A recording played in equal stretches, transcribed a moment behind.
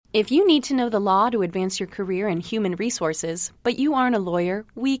If you need to know the law to advance your career in human resources, but you aren't a lawyer,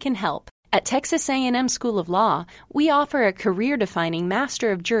 we can help. At Texas A&M School of Law, we offer a career-defining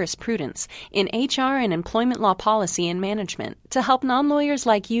Master of Jurisprudence in HR and Employment Law Policy and Management to help non-lawyers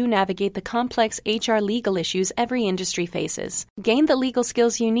like you navigate the complex HR legal issues every industry faces. Gain the legal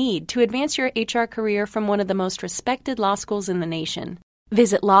skills you need to advance your HR career from one of the most respected law schools in the nation.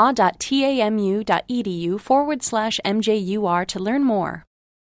 Visit law.tamu.edu/MJUR to learn more.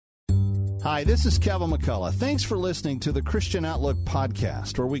 Hi, this is Kevin McCullough. Thanks for listening to the Christian Outlook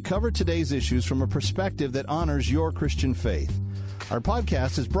podcast, where we cover today's issues from a perspective that honors your Christian faith. Our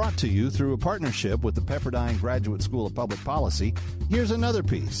podcast is brought to you through a partnership with the Pepperdine Graduate School of Public Policy. Here's another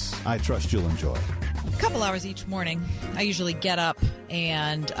piece I trust you'll enjoy. A couple hours each morning, I usually get up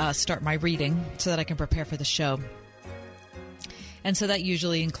and start my reading so that I can prepare for the show. And so that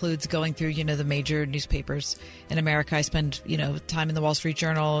usually includes going through, the major newspapers in America. I spend, time in the Wall Street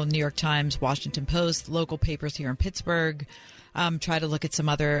Journal, New York Times, Washington Post, local papers here in Pittsburgh. Try to look at some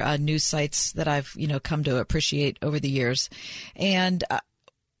other news sites that I've, come to appreciate over the years. And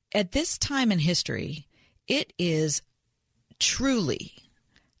at this time in history, it is truly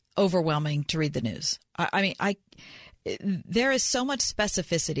overwhelming to read the news. There is so much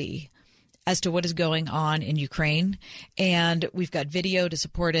specificity as to what is going on in Ukraine. And we've got video to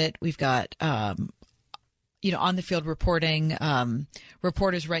support it. We've got, on the field reporting,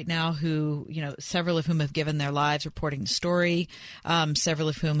 reporters right now who, several of whom have given their lives reporting the story, several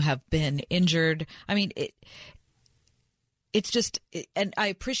of whom have been injured. It's just, and I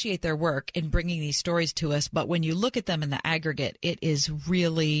appreciate their work in bringing these stories to us. But when you look at them in the aggregate, it is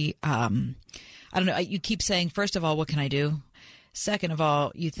really, I don't know, you keep saying, first of all, what can I do? Second of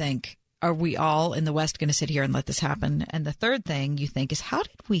all, you think, are we all in the West going to sit here and let this happen? And the third thing you think is, how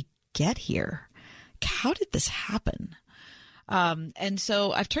did we get here? How did this happen? And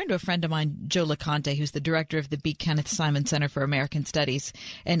so I've turned to a friend of mine, Joe Loconte, who's the director of the B. Kenneth Simon Center for American Studies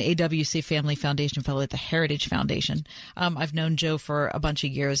and AWC Family Foundation Fellow at the Heritage Foundation. I've known Joe for a bunch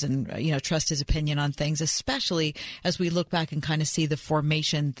of years and, trust his opinion on things, especially as we look back and kind of see the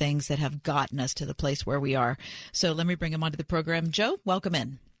formation things that have gotten us to the place where we are. So let me bring him onto the program. Joe, welcome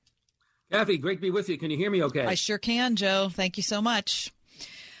in. Kathy, great to be with you. Can you hear me okay? I sure can, Joe. Thank you so much.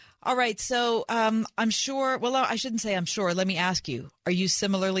 All right. So I'm sure, well, I shouldn't say I'm sure. Let me ask you, are you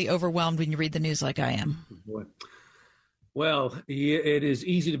similarly overwhelmed when you read the news like I am? Well, it is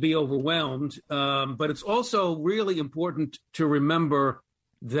easy to be overwhelmed, but it's also really important to remember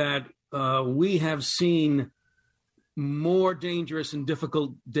that we have seen more dangerous and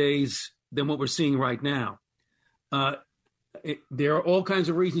difficult days than what we're seeing right now. There are all kinds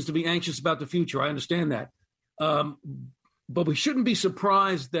of reasons to be anxious about the future. I understand that. But we shouldn't be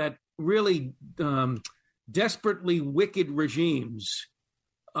surprised that really desperately wicked regimes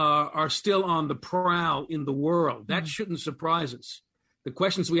are still on the prowl in the world. That shouldn't surprise us. The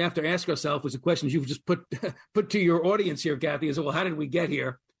questions we have to ask ourselves is the questions you've just put to your audience here, Kathy, is, well, how did we get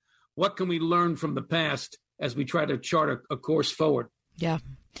here? What can we learn from the past as we try to chart a course forward? Yeah.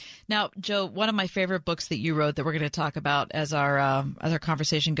 Now, Joe, one of my favorite books that you wrote that we're going to talk about as our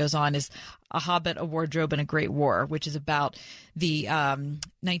conversation goes on is A Hobbit, a Wardrobe, and a Great War, which is about the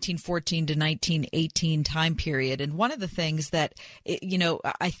 1914 to 1918 time period. And one of the things that,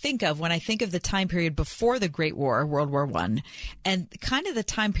 I think of when I think of the time period before the Great War, World War I, and kind of the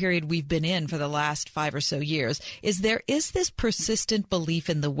time period we've been in for the last 5 or so years, is there is this persistent belief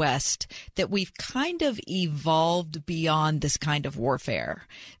in the West that we've kind of evolved beyond this kind of warfare,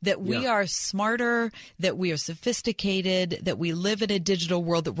 that we are smarter, that we are sophisticated, that we live in a digital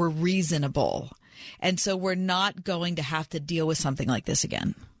world, that we're reasonable. And so we're not going to have to deal with something like this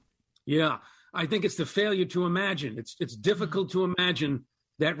again. Yeah, I think it's the failure to imagine. It's difficult to imagine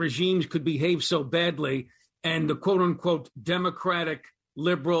that regimes could behave so badly and the quote unquote democratic,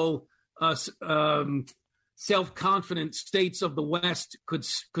 liberal, self-confident states of the West could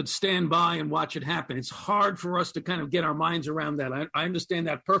stand by and watch it happen. It's hard for us to kind of get our minds around that. I understand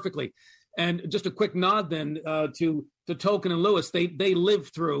that perfectly. And just a quick nod then to Tolkien and Lewis. They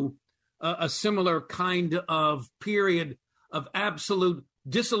lived through a similar kind of period of absolute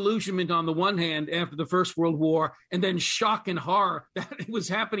disillusionment on the one hand after the First World War, and then shock and horror that it was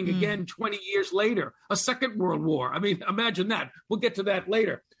happening again 20 years later, a Second World War. I mean, imagine that. We'll get to that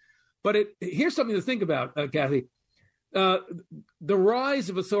later. But here's something to think about, Kathy. The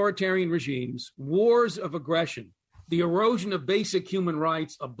rise of authoritarian regimes, wars of aggression, the erosion of basic human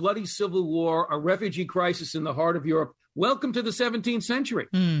rights, a bloody civil war, a refugee crisis in the heart of Europe. Welcome to the 17th century.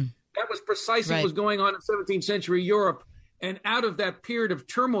 That was precisely what was going on in 17th century Europe. And out of that period of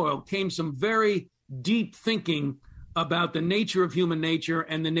turmoil came some very deep thinking about the nature of human nature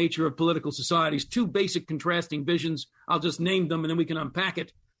and the nature of political societies. Two basic contrasting visions. I'll just name them and then we can unpack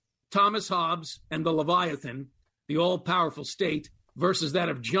it. Thomas Hobbes and the Leviathan, the all-powerful state, versus that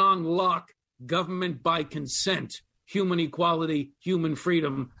of John Locke, government by consent, human equality, human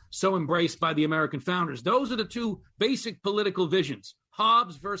freedom, so embraced by the American founders. Those are the two basic political visions.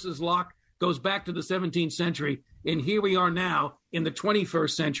 Hobbes versus Locke goes back to the 17th century, and here we are now in the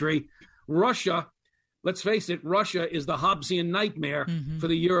 21st century. Russia, let's face it, Russia is the Hobbesian nightmare for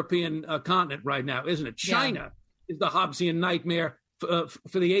the European continent right now, isn't it? China is the Hobbesian nightmare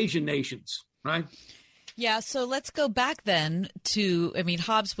for the Asian nations, right? Yeah, so let's go back then to,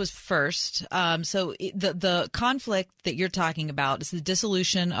 Hobbes was first. So the conflict that you're talking about is the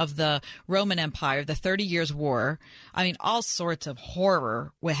dissolution of the Roman Empire, the 30 Years' War. All sorts of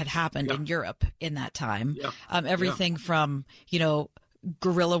horror had happened in Europe in that time. Everything from,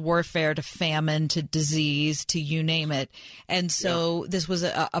 guerrilla warfare to famine to disease to you name it. And so this was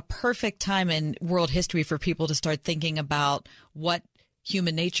a perfect time in world history for people to start thinking about what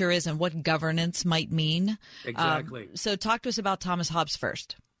human nature is and what governance might mean. Exactly. So talk to us about Thomas Hobbes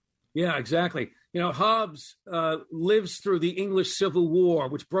first. Yeah, exactly. Hobbes lives through the English Civil War,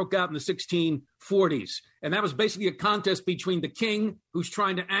 which broke out in the 1640s. And that was basically a contest between the king, who's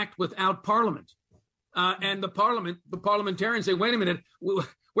trying to act without parliament, and the parliamentarians say, wait a minute,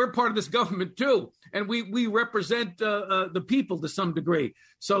 we're part of this government too. And we represent the people to some degree.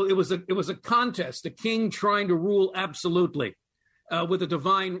 So it was a contest, the king trying to rule absolutely. With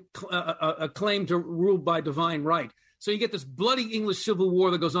a claim to rule by divine right. So you get this bloody English Civil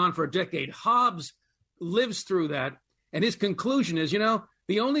War that goes on for a decade. Hobbes lives through that, and his conclusion is,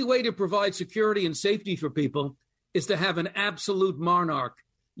 the only way to provide security and safety for people is to have an absolute monarch.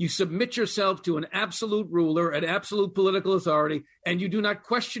 You submit yourself to an absolute ruler, an absolute political authority, and you do not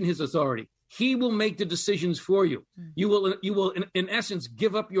question his authority. He will make the decisions for you. You will, in essence,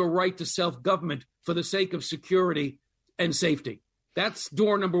 give up your right to self-government for the sake of security and safety. That's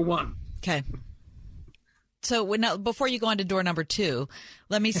door number one. Okay. So before you go on to door number two,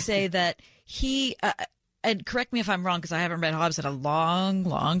 let me say that he, and correct me if I'm wrong because I haven't read Hobbes in a long,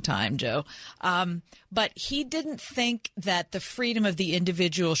 long time, Joe, but he didn't think that the freedom of the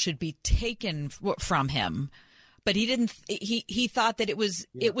individual should be taken from him. But he didn't. He thought that it was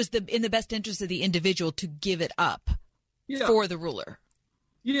in the best interest of the individual to give it up for the ruler.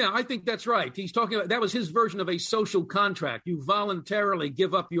 Yeah, I think that's right. He's talking about, that was his version of a social contract. You voluntarily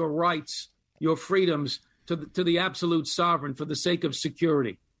give up your rights, your freedoms to the absolute sovereign for the sake of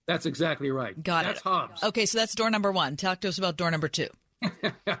security. That's exactly right. Got it. That's Hobbes. Okay, so that's door number one. Talk to us about door number two.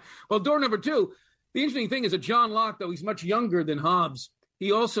 Well, door number two, the interesting thing is that John Locke, though he's much younger than Hobbes,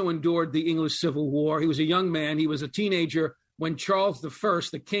 he also endured the English Civil War. He was a young man. He was a teenager when Charles I,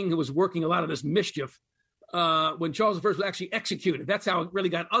 the king who was working a lot of this mischief, when Charles I was actually executed. That's how it really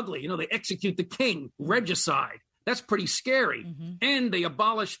got ugly. They execute the king, regicide. That's pretty scary. And they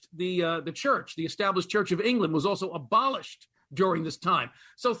abolished the church. The established Church of England was also abolished during this time.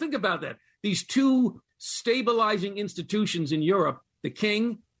 So think about that. These two stabilizing institutions in Europe, the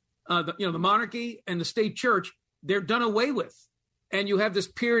king, the monarchy and the state church, they're done away with. And you have this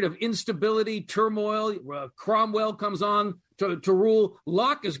period of instability, turmoil. Cromwell comes on to rule.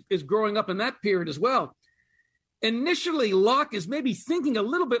 Locke is growing up in that period as well. Initially, Locke is maybe thinking a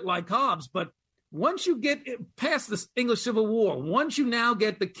little bit like Hobbes, but once you get past this English Civil War, once you now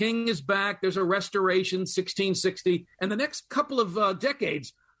get the king is back, there's a restoration, 1660, and the next couple of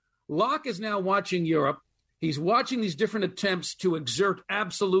decades, Locke is now watching Europe. He's watching these different attempts to exert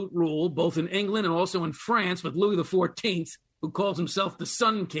absolute rule, both in England and also in France with Louis XIV, who calls himself the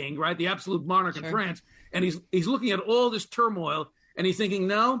Sun King, right? The absolute monarch in France. And he's looking at all this turmoil, and he's thinking,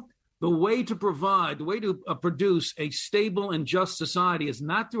 no, the way to produce a stable and just society is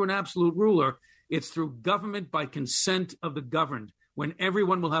not through an absolute ruler. It's through government by consent of the governed, when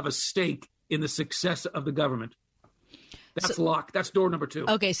everyone will have a stake in the success of the government. That's Locke. That's door number two.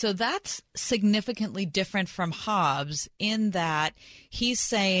 Okay, so that's significantly different from Hobbes in that he's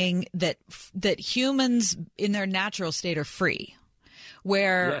saying that humans in their natural state are free.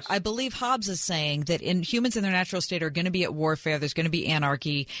 Where I believe Hobbes is saying that humans in their natural state are going to be at warfare, there's going to be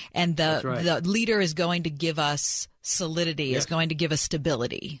anarchy, and the leader is going to give us solidity, is going to give us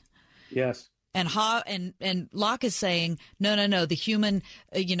stability. Yes. And Locke is saying, no, the human,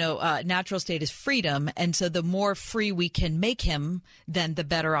 natural state is freedom. And so the more free we can make him, then the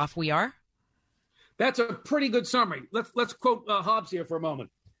better off we are. That's a pretty good summary. Let's quote Hobbes here for a moment,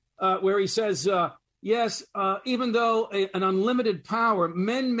 where he says, yes, even though an unlimited power,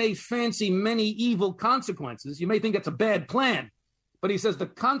 men may fancy many evil consequences. You may think that's a bad plan, but he says the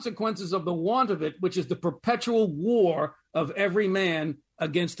consequences of the want of it, which is the perpetual war of every man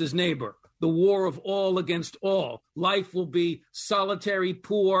against his neighbor, the war of all against all. Life will be solitary,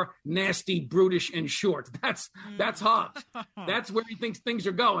 poor, nasty, brutish, and short. That's Hobbes. That's where he thinks things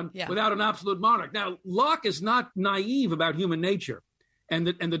are going without an absolute monarch. Now, Locke is not naive about human nature and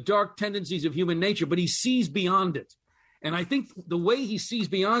the dark tendencies of human nature, but he sees beyond it. And I think the way he sees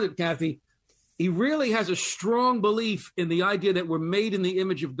beyond it, Kathy, he really has a strong belief in the idea that we're made in the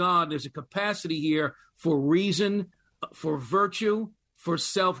image of God. There's a capacity here for reason, for virtue, for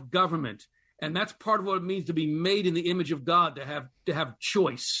self-government. And that's part of what it means to be made in the image of God, to have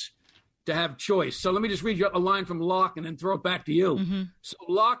choice, So let me just read you a line from Locke and then throw it back to you. Mm-hmm. So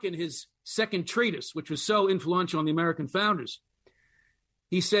Locke, in his second treatise, which was so influential on the American founders,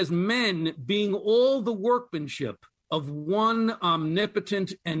 he says, men being all the workmanship of one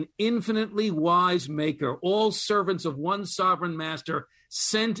omnipotent and infinitely wise maker, all servants of one sovereign master,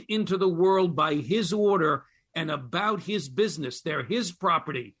 sent into the world by his order and about his business. They're his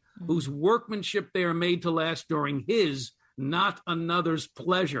property, whose workmanship they are made to last during his, not another's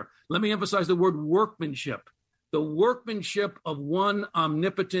pleasure. Let me emphasize the word workmanship. The workmanship of one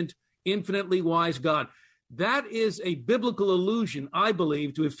omnipotent, infinitely wise God. That is a biblical allusion, I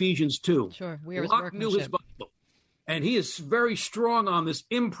believe, to Ephesians 2. Sure, we are his Locke workmanship. knew his Bible. And he is very strong on this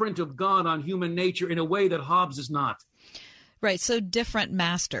imprint of God on human nature in a way that Hobbes is not. Right, so different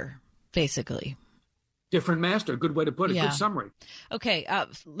master, basically. Different master, good way to put it. Yeah. Good summary. Okay,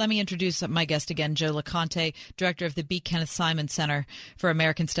 let me introduce my guest again, Joe Loconte, director of the B. Kenneth Simon Center for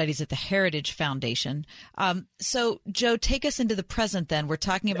American Studies at the Heritage Foundation. So, Joe, take us into the present then. We're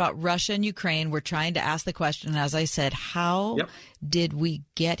talking about Russia and Ukraine. We're trying to ask the question, as I said, how did we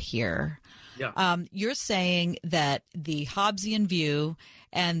get here? Yeah. You're saying that the Hobbesian view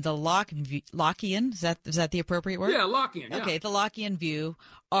and the Lockean, is that the appropriate word? Yeah, Lockean. Yeah. Okay, the Lockean view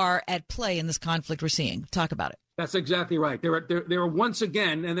are at play in this conflict we're seeing. Talk about it. That's exactly right. They're once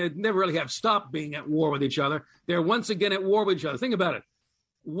again, and they never really have stopped being at war with each other. They're once again at war with each other. Think about it.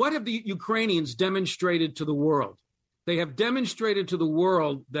 What have the Ukrainians demonstrated to the world? They have demonstrated to the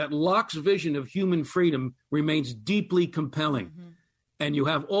world that Locke's vision of human freedom remains deeply compelling. Mm-hmm. And you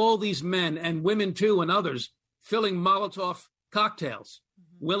have all these men and women, too, and others filling Molotov cocktails,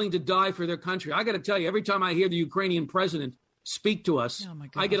 willing to die for their country. I got to tell you, every time I hear the Ukrainian president speak to us,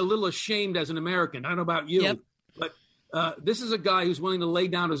 I get a little ashamed as an American. I don't know about you, but this is a guy who's willing to lay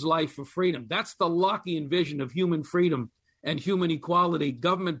down his life for freedom. That's the Lockean vision of human freedom and human equality,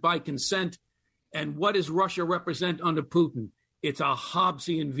 government by consent. And what does Russia represent under Putin? It's a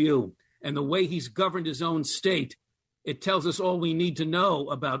Hobbesian view. And the way he's governed his own state, it tells us all we need to know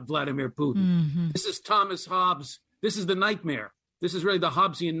about Vladimir Putin. Mm-hmm. This is Thomas Hobbes. This is the nightmare. This is really the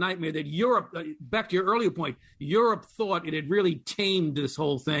Hobbesian nightmare that Europe, back to your earlier point, Europe thought it had really tamed this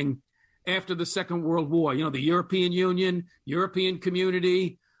whole thing after the Second World War. You know, the European Union, European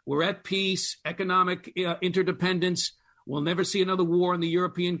community, we're at peace, economic interdependence. We'll never see another war on the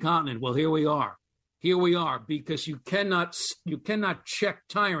European continent. Well, here we are. Here we are, because you cannot check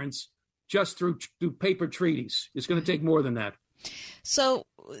tyrants just through paper treaties. It's going to take more than that. So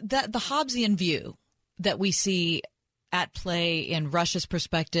the Hobbesian view that we see at play in Russia's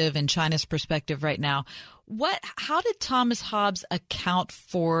perspective and China's perspective right now, how did Thomas Hobbes account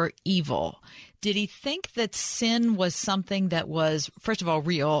for evil? Did he think that sin was something that was, first of all,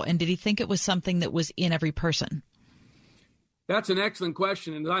 real, and did he think it was something that was in every person? That's an excellent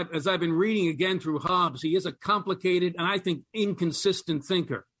question. And as I've been reading again through Hobbes, he is a complicated and I think inconsistent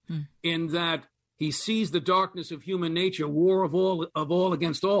thinker. In that he sees the darkness of human nature, war of all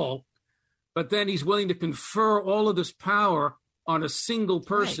against all, but then he's willing to confer all of this power on a single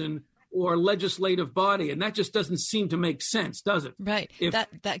person or legislative body, and that just doesn't seem to make sense, does it? Right.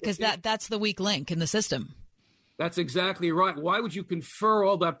 That's the weak link in the system. That's exactly right. Why would you confer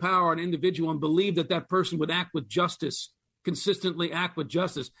all that power on an individual and believe that that person would act with justice, consistently act with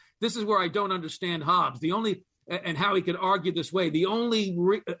justice? This is where I don't understand Hobbes. And how he could argue this way. The only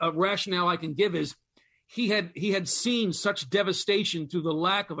rationale I can give is he had seen such devastation through the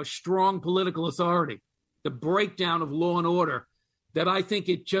lack of a strong political authority, the breakdown of law and order, that I think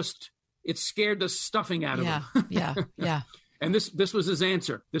it scared the stuffing out of him. Yeah. And this was his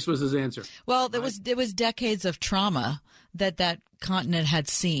answer. Well, there was decades of trauma that continent had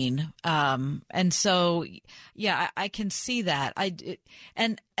seen, and so I can see that.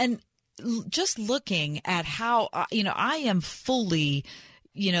 And just looking at how, I am fully,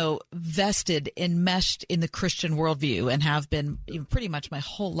 vested, enmeshed in the Christian worldview and have been pretty much my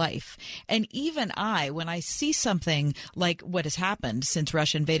whole life. And even when I see something like what has happened since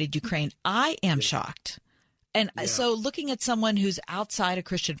Russia invaded Ukraine, I am shocked. And so looking at someone who's outside a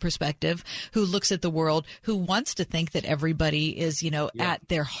Christian perspective, who looks at the world, who wants to think that everybody is, at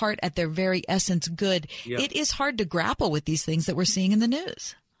their heart, at their very essence, good, it is hard to grapple with these things that we're seeing in the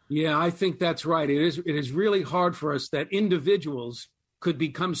news. Yeah, I think that's right. It is really hard for us that individuals could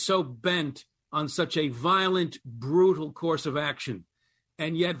become so bent on such a violent, brutal course of action.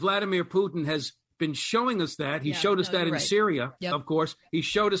 And yet Vladimir Putin has been showing us that. He showed us that in Syria, of course. He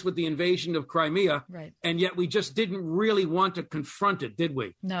showed us with the invasion of Crimea. Right. And yet we just didn't really want to confront it, did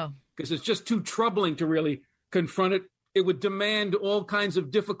we? No. Because it's just too troubling to really confront it. It would demand all kinds of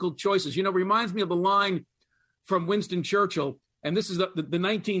difficult choices. It reminds me of a line from Winston Churchill, and this is the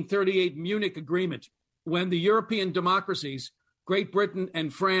 1938 Munich Agreement, when the European democracies, Great Britain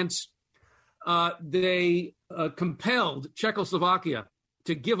and France, they compelled Czechoslovakia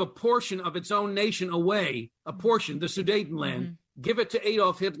to give a portion of its own nation away, a portion, the Sudetenland, give it to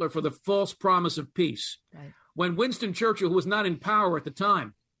Adolf Hitler for the false promise of peace. Right. When Winston Churchill, who was not in power at the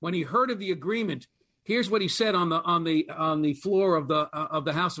time, when he heard of the agreement, here's what he said on the floor of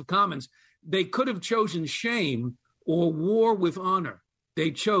the House of Commons: they could have chosen shame or war with honor. They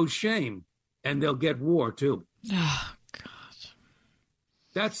chose shame, and they'll get war too. Oh, God.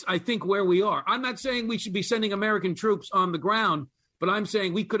 That's, I think, where we are. I'm not saying we should be sending American troops on the ground, but I'm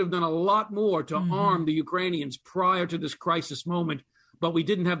saying we could have done a lot more to arm the Ukrainians prior to this crisis moment, but we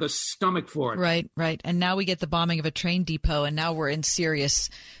didn't have the stomach for it. Right. And now we get the bombing of a train depot, and now we're in serious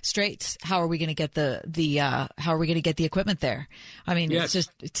straits. How are we going to get the equipment there? I mean,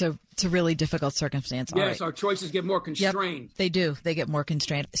 it's a really difficult circumstance. Yes, our choices get more constrained. Yep, they do. They get more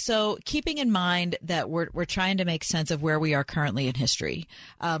constrained. So keeping in mind that we're trying to make sense of where we are currently in history,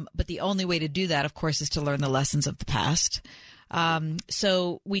 but the only way to do that, of course, is to learn the lessons of the past.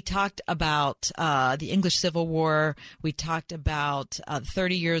 So we talked about the English Civil War. We talked about the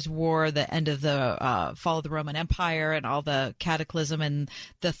 30 Years' War, the end of the fall of the Roman Empire, and all the cataclysm and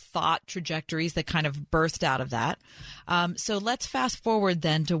the thought trajectories that kind of birthed out of that. So let's fast forward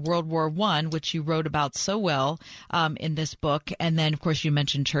then to World War I, which you wrote about so well in this book. And then, of course, you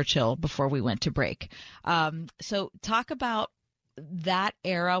mentioned Churchill before we went to break. So talk about that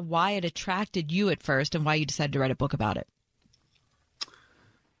era, why it attracted you at first, and why you decided to write a book about it.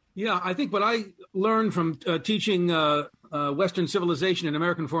 Yeah, I think what I learned from teaching Western civilization and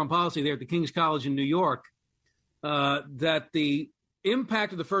American foreign policy there at the King's College in New York, that the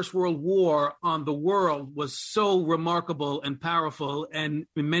impact of the First World War on the world was so remarkable and powerful and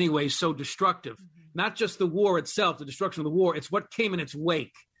in many ways so destructive. Not just the war itself, the destruction of the war, it's what came in its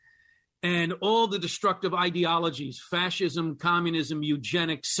wake. And all the destructive ideologies, fascism, communism,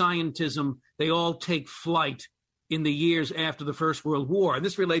 eugenics, scientism, they all take flight in the years after the First World War. And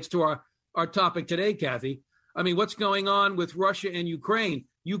this relates to our topic today, Kathy. I mean, what's going on with Russia and Ukraine?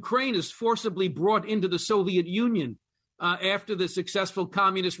 Ukraine is forcibly brought into the Soviet Union after the successful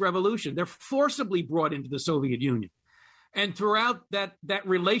communist revolution. They're forcibly brought into the Soviet Union. And throughout that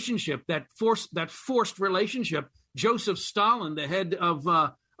relationship, that forced relationship, Joseph Stalin, the head of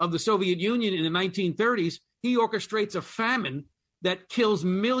the Soviet Union in the 1930s, he orchestrates a famine that kills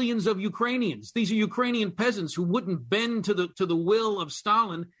millions of Ukrainians. These are Ukrainian peasants who wouldn't bend to the will of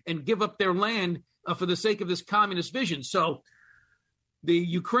Stalin and give up their land for the sake of this communist vision. So the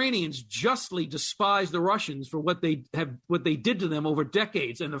Ukrainians justly despise the Russians for what they did to them over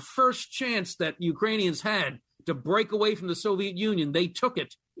decades. And the first chance that Ukrainians had to break away from the Soviet Union, they took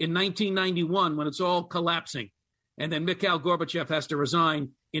it in 1991 when it's all collapsing. And then Mikhail Gorbachev has to resign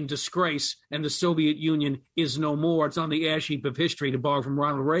in disgrace, and the Soviet Union is no more. It's on the ash heap of history, to borrow from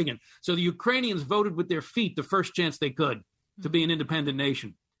Ronald Reagan. So the Ukrainians voted with their feet the first chance they could to be an independent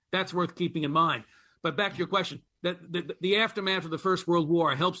nation. That's worth keeping in mind. But back to your question, the aftermath of the First World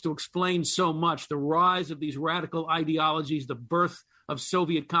War helps to explain so much, the rise of these radical ideologies, the birth of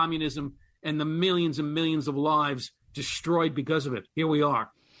Soviet communism, and the millions and millions of lives destroyed because of it. Here we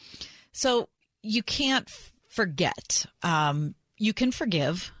are. So you can't forget. You can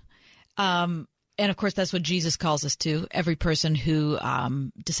forgive. And of course, that's what Jesus calls us to, every person who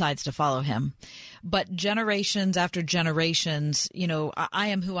decides to follow him. But generations after generations, I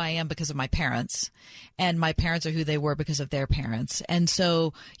am who I am because of my parents, and my parents are who they were because of their parents. And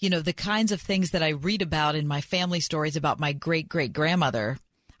so, the kinds of things that I read about in my family stories about my great-great-grandmother,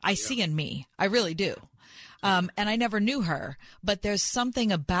 I see in me. I really do. And I never knew her, but there's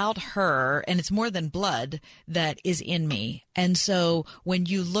something about her, and it's more than blood, that is in me. And so when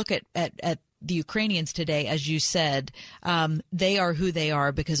you look at the Ukrainians today, as you said, they are who they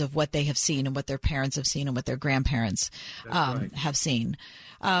are because of what they have seen and what their parents have seen and what their grandparents have seen.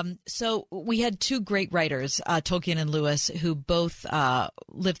 So we had two great writers, Tolkien and Lewis, who both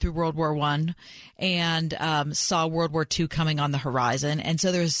lived through World War I and saw World War II coming on the horizon. And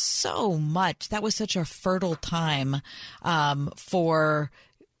so there's so much. That was such a fertile time for,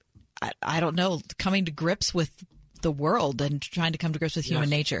 I don't know, coming to grips with the world and trying to come to grips with human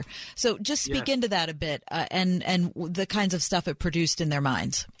nature. So just speak into that a bit and the kinds of stuff it produced in their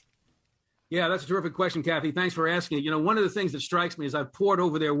minds. Yeah, that's a terrific question, Kathy. Thanks for asking it. You know, one of the things that strikes me is I've pored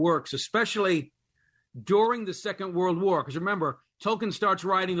over their works, especially during the Second World War. Because remember, Tolkien starts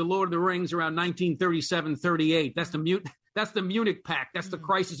writing The Lord of the Rings around 1937-38. That's the Munich Pact. That's the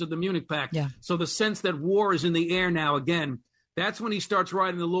crisis of the Munich Pact. Yeah. So the sense that war is in the air now again, that's when he starts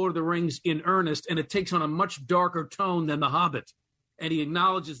writing The Lord of the Rings in earnest, and it takes on a much darker tone than The Hobbit. And he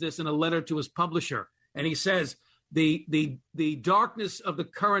acknowledges this in a letter to his publisher. And he says, the darkness of the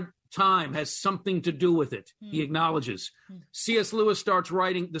current time has something to do with it. He acknowledges. C.S. Lewis starts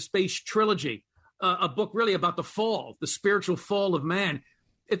writing the Space Trilogy, a book really about the fall, the spiritual fall of man.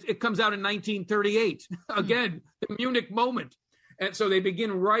 It comes out in 1938. Again, the Munich moment. And so they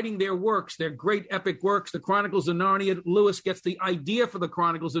begin writing their works, their great epic works, the Chronicles of Narnia. Lewis gets the idea for the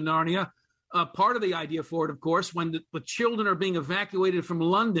Chronicles of Narnia, part of the idea for it, of course, when the children are being evacuated from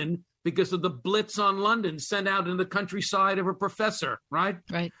London because of the Blitz on London, sent out in the countryside of a professor, right?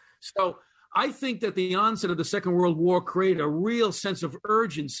 Right. So I think that the onset of the Second World War created a real sense of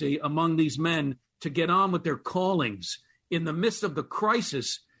urgency among these men to get on with their callings. In the midst of the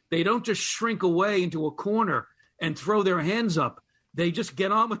crisis, they don't just shrink away into a corner and throw their hands up. They just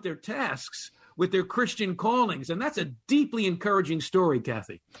get on with their tasks, with their Christian callings. And that's a deeply encouraging story,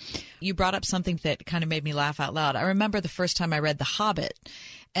 Kathy. You brought up something that kind of made me laugh out loud. I remember the first time I read The Hobbit.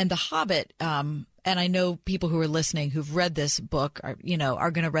 And The Hobbit, and I know people who are listening who've read this book are going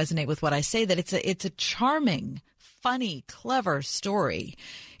to resonate with what I say, that it's a charming, funny, clever story.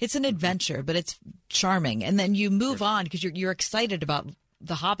 It's an adventure, but it's charming. And then you move on because you're excited about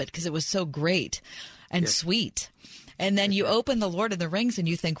The Hobbit because it was so great and sweet. And then you open The Lord of the Rings and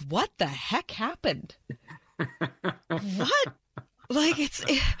you think, what the heck happened? What? Like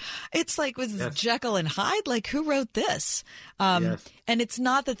it's like, was this Jekyll and Hyde? Like, who wrote this? And it's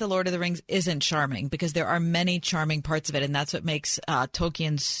not that The Lord of the Rings isn't charming, because there are many charming parts of it. And that's what makes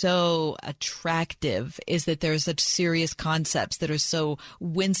Tolkien so attractive, is that there's such serious concepts that are so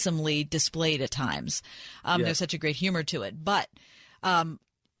winsomely displayed at times. There's such a great humor to it. But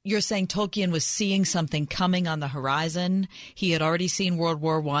you're saying Tolkien was seeing something coming on the horizon. He had already seen World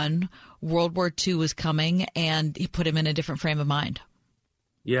War I. World War II was coming, and he put him in a different frame of mind.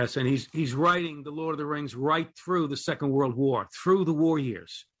 Yes, and he's writing The Lord of the Rings right through the Second World War, through the war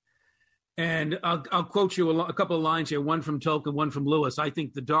years. And I'll quote you a couple of lines here, one from Tolkien, one from Lewis. I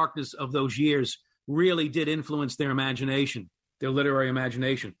think the darkness of those years really did influence their imagination, their literary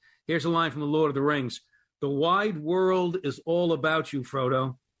imagination. Here's a line from The Lord of the Rings. The wide world is all about you,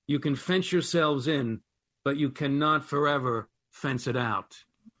 Frodo. You can fence yourselves in, but you cannot forever fence it out.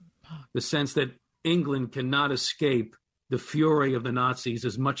 The sense that England cannot escape the fury of the Nazis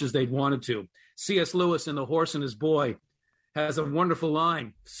as much as they'd wanted to. C.S. Lewis in The Horse and His Boy has a wonderful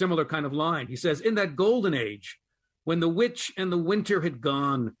line, similar kind of line. He says, in that golden age, when the witch and the winter had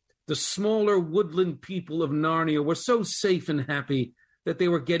gone, the smaller woodland people of Narnia were so safe and happy that they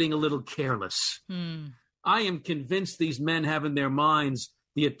were getting a little careless. I am convinced these men have in their minds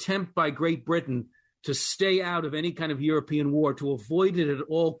the attempt by Great Britain to stay out of any kind of European war, to avoid it at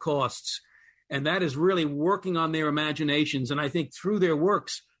all costs. And that is really working on their imaginations. And I think through their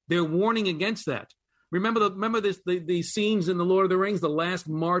works, they're warning against that. Remember the scenes in The Lord of the Rings, the last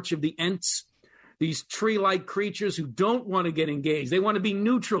march of the Ents, these tree-like creatures who don't want to get engaged. They want to be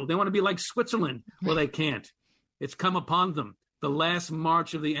neutral. They want to be like Switzerland. Well, they can't. It's come upon them. The last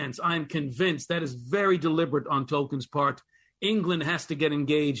march of the Ents. I'm convinced that is very deliberate on Tolkien's part. England has to get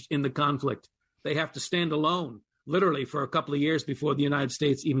engaged in the conflict. They have to stand alone, literally, for a couple of years before the United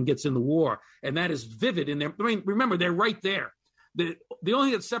States even gets in the war. And that is vivid in there. I mean, remember, they're right there. The only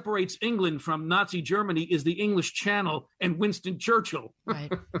thing that separates England from Nazi Germany is the English Channel and Winston Churchill. Right.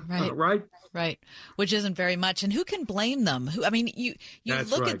 Right. Which isn't very much. And who can blame them? You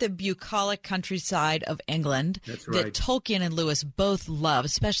look at the bucolic countryside of England that Tolkien and Lewis both loved,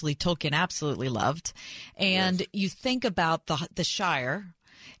 especially Tolkien absolutely loved. And you think about the Shire.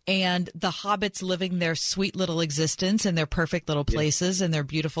 and the hobbits living their sweet little existence in their perfect little places and their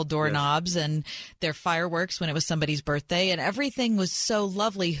beautiful doorknobs and their fireworks when it was somebody's birthday, and everything was so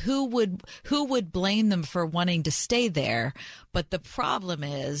lovely. Who would blame them for wanting to stay there? But the problem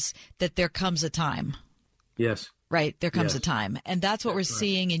is that there comes a time. Yes. Right. There comes a time. And that's what we're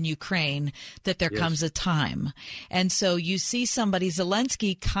seeing in Ukraine, that there comes a time. And so you see somebody,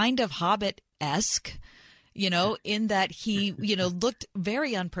 Zelensky, kind of Hobbit-esque, in that he, looked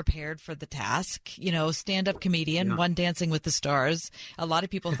very unprepared for the task, stand-up comedian, one Dancing with the Stars. A lot of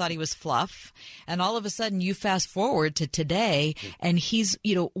people thought he was fluff. And all of a sudden you fast forward to today and he's,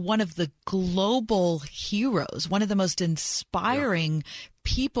 one of the global heroes, one of the most inspiring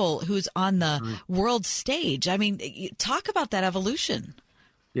people who's on the world stage. I mean, talk about that evolution.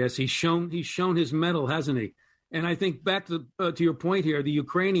 Yes, he's shown his mettle, hasn't he? And I think back to your point here, the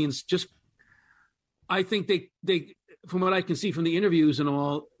Ukrainians I think they, from what I can see from the interviews and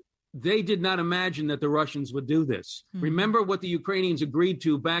all, they did not imagine that the Russians would do this. Mm-hmm. Remember what the Ukrainians agreed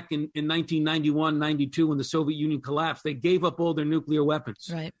to back in 1991, 92, when the Soviet Union collapsed. They gave up all their nuclear weapons.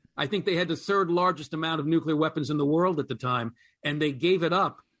 Right. I think they had the third largest amount of nuclear weapons in the world at the time, and they gave it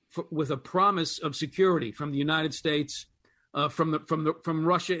up with a promise of security from the United States, from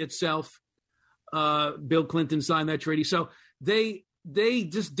Russia itself. Bill Clinton signed that treaty. So they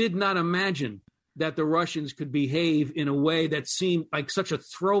just did not imagine that the Russians could behave in a way that seemed like such a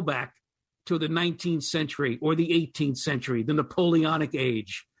throwback to the 19th century or the 18th century, the Napoleonic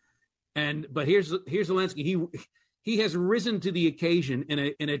age. But here's Zelensky. He has risen to the occasion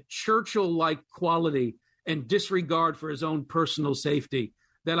in a Churchill-like quality and disregard for his own personal safety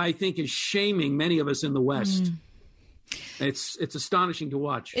that I think is shaming many of us in the West. It's astonishing to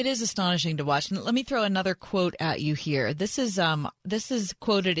watch. It is astonishing to watch. And let me throw another quote at you here. This is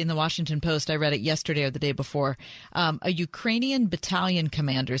quoted in the Washington Post. I read it yesterday or the day before. A Ukrainian battalion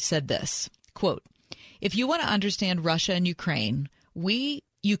commander said this, quote, "If you want to understand Russia and Ukraine, we,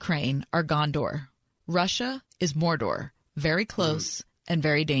 Ukraine, are Gondor. Russia is Mordor, very close and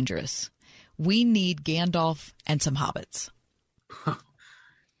very dangerous. We need Gandalf and some hobbits."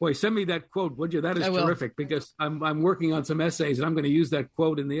 Boy, send me that quote, would you? That is terrific, because I'm working on some essays and I'm going to use that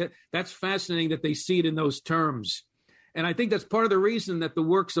quote that's fascinating that they see it in those terms. And I think that's part of the reason that the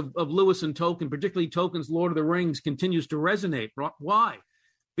works of Lewis and Tolkien, particularly Tolkien's Lord of the Rings, continues to resonate. Why?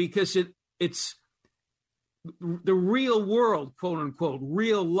 Because it's the real world, quote unquote,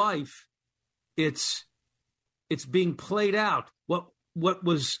 real life. It's being played out. What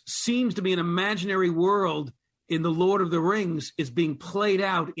seems to be an imaginary world in the Lord of the Rings is being played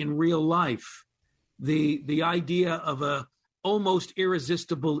out in real life. The idea of a almost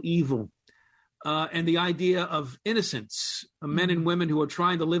irresistible evil, and the idea of innocence, men and women who are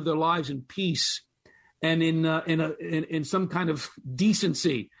trying to live their lives in peace and in some kind of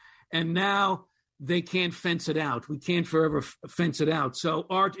decency, and now they can't fence it out. We can't forever fence it out. So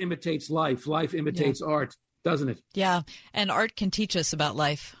art imitates life. Life imitates art, doesn't it? Yeah, and art can teach us about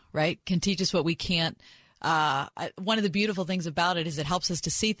life, right? Can teach us what we can't. One of the beautiful things about it is it helps us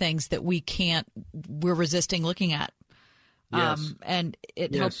to see things that we're resisting looking at. Yes. And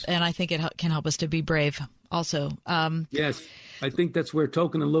it helps, and I think it can help us to be brave also. Yes. I think that's where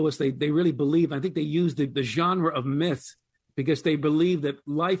Tolkien and Lewis, they really believe, I think they use the genre of myth because they believe that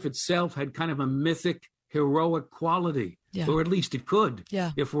life itself had kind of a mythic, heroic quality, or at least it could,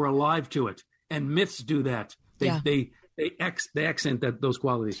 if we're alive to it. And myths do that. They accent those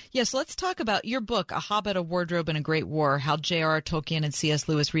qualities. Yes, let's talk about your book, A Hobbit, a Wardrobe, and a Great War, how J.R.R. Tolkien and C.S.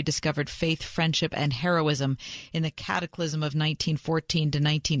 Lewis rediscovered faith, friendship, and heroism in the cataclysm of 1914 to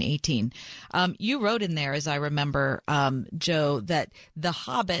 1918. You wrote in there, as I remember, Joe, that the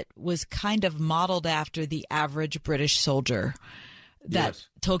Hobbit was kind of modeled after the average British soldier that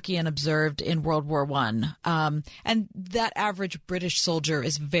Tolkien observed in World War I. And that average British soldier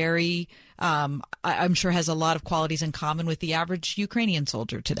is very, I'm sure has a lot of qualities in common with the average Ukrainian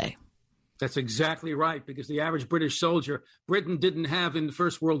soldier today. That's exactly right, because the average British soldier, Britain didn't have in the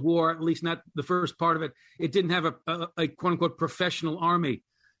First World War, at least not the first part of it, it didn't have a quote-unquote professional army.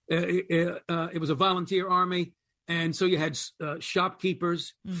 It was a volunteer army, and so you had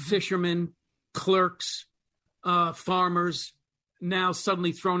shopkeepers, fishermen, clerks, farmers, now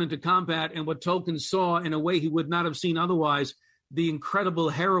suddenly thrown into combat. And what Tolkien saw in a way he would not have seen otherwise, the incredible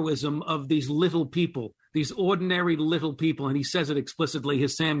heroism of these little people, these ordinary little people. And he says it explicitly.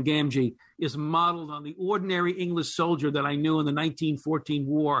 His Sam Gamgee is modeled on the ordinary English soldier that I knew in the 1914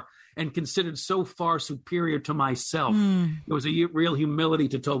 war and considered so far superior to myself. There was a real humility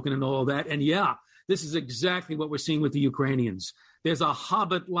to Tolkien and all that. And this is exactly what we're seeing with the Ukrainians. There's a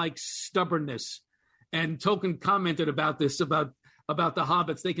Hobbit-like stubbornness. And Tolkien commented about this, about about the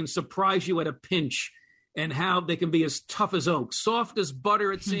hobbits. They can surprise you at a pinch, and how they can be as tough as oaks, soft as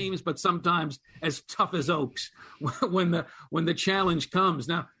butter, it seems, but sometimes as tough as oaks when the challenge comes.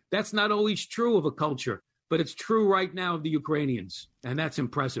 Now, that's not always true of a culture, but it's true right now of the Ukrainians, and that's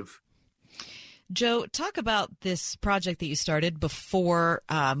impressive. Joe, talk about this project that you started before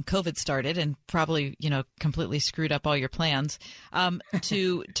COVID started and probably, completely screwed up all your plans,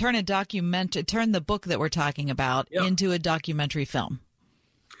 to turn the book that we're talking about into a documentary film.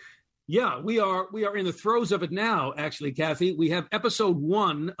 Yeah, we are in the throes of it now, actually, Kathy. We have episode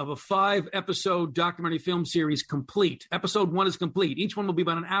 1 of a 5-episode documentary film series complete. Episode 1 is complete. Each one will be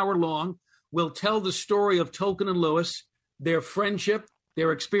about an hour long. We'll tell the story of Tolkien and Lewis, their friendship,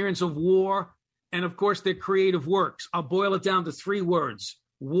 their experience of war, and, of course, their creative works. I'll boil it down to 3 words: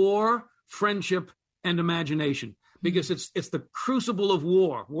 war, friendship, and imagination, because it's the crucible of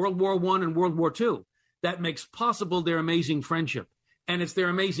war, World War I and World War II, that makes possible their amazing friendship. And it's their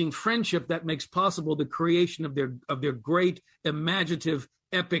amazing friendship that makes possible the creation of their great imaginative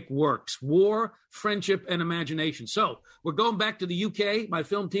epic works: war, friendship, and imagination. So we're going back to the UK. My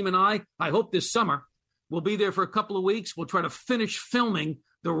film team and I hope this summer, we'll be there for a couple of weeks. We'll try to finish filming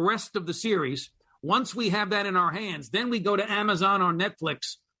the rest of the series. Once we have that in our hands, then we go to Amazon or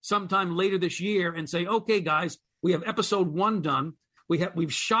Netflix sometime later this year and say, okay, guys, we have episode 1 done.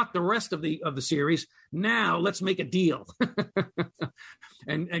 We've shot the rest of the series. Now let's make a deal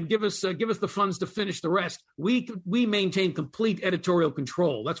and give us the funds to finish the rest. We maintain complete editorial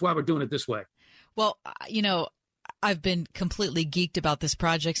control. That's why we're doing it this way. Well, I've been completely geeked about this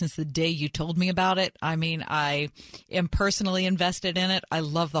project since the day you told me about it. I mean, I am personally invested in it. I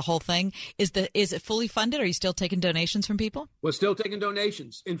love the whole thing. Is it fully funded? Are you still taking donations from people? We're still taking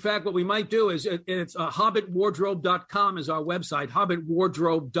donations. In fact, what we might do is it's hobbitwardrobe.com is our website,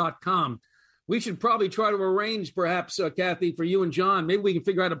 hobbitwardrobe.com. We should probably try to arrange, perhaps, Kathy, for you and John. Maybe we can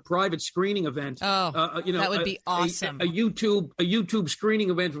figure out a private screening event. Oh, that would be awesome. A YouTube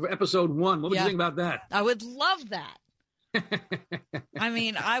screening event for episode 1. What would you think about that? I would love that. I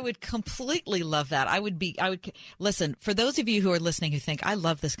mean, I would completely love that. I would listen, for those of you who are listening who think I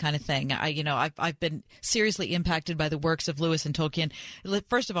love this kind of thing. I've been seriously impacted by the works of Lewis and Tolkien.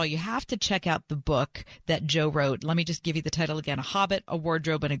 First of all, you have to check out the book that Joe wrote. Let me just give you the title again: A Hobbit, a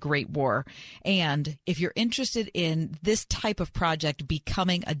Wardrobe, and a Great War. And if you're interested in this type of project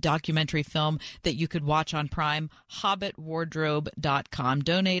becoming a documentary film that you could watch on Prime, hobbitwardrobe.com.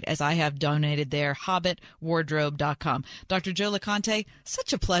 Donate as I have donated there, hobbitwardrobe.com. Dr. Joe Loconte,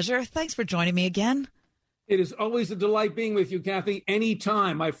 such a pleasure. Thanks for joining me again. It is always a delight being with you, Kathy.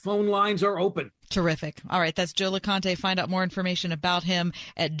 Anytime. My phone lines are open. Terrific. All right, that's Joe Loconte. Find out more information about him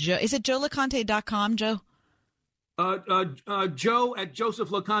at is it joeloconte.com, Joe? Joe at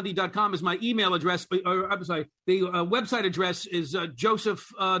josephloconte.com is my email address. I'm sorry, the website address is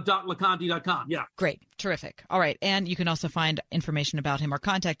joseph.loconte.com. Yeah. Great. Terrific. All right. And you can also find information about him or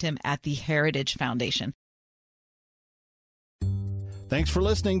contact him at the Heritage Foundation. Thanks for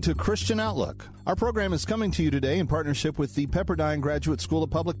listening to Christian Outlook. Our program is coming to you today in partnership with the Pepperdine Graduate School of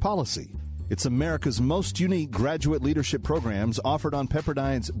Public Policy. It's America's most unique graduate leadership programs offered on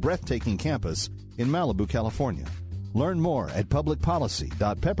Pepperdine's breathtaking campus in Malibu, California. Learn more at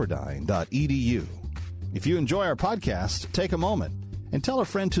publicpolicy.pepperdine.edu. If you enjoy our podcast, take a moment and tell a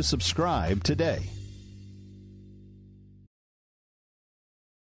friend to subscribe today.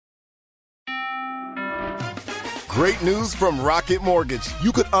 Great news from Rocket Mortgage.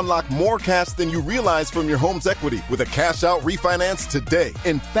 You could unlock more cash than you realize from your home's equity with a cash-out refinance today.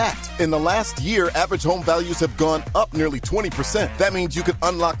 In fact, in the last year, average home values have gone up nearly 20%. That means you could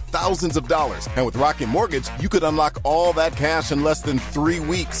unlock thousands of dollars. And with Rocket Mortgage, you could unlock all that cash in less than 3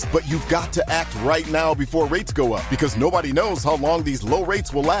 weeks. But you've got to act right now before rates go up, because nobody knows how long these low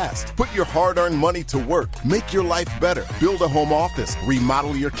rates will last. Put your hard-earned money to work. Make your life better. Build a home office.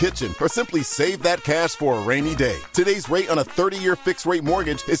 Remodel your kitchen. Or simply save that cash for a rainy day. Today's rate on a 30-year fixed-rate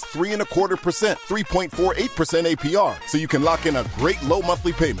mortgage is 3.25%, 3.48% APR, so you can lock in a great low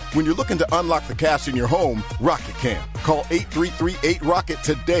monthly payment. When you're looking to unlock the cash in your home, Rocket can. Call 833-8ROCKET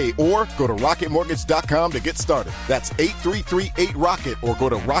today or go to rocketmortgage.com to get started. That's 833-8ROCKET or go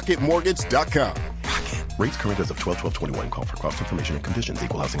to rocketmortgage.com. Rocket. Rates current as of 12/12/21. Call for cost information and conditions.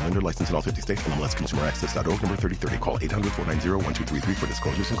 Equal housing lender licensed in all 50 states. NMLS ConsumerAccess.org number 3030. Call 800-490-1233 for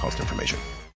disclosures and cost information.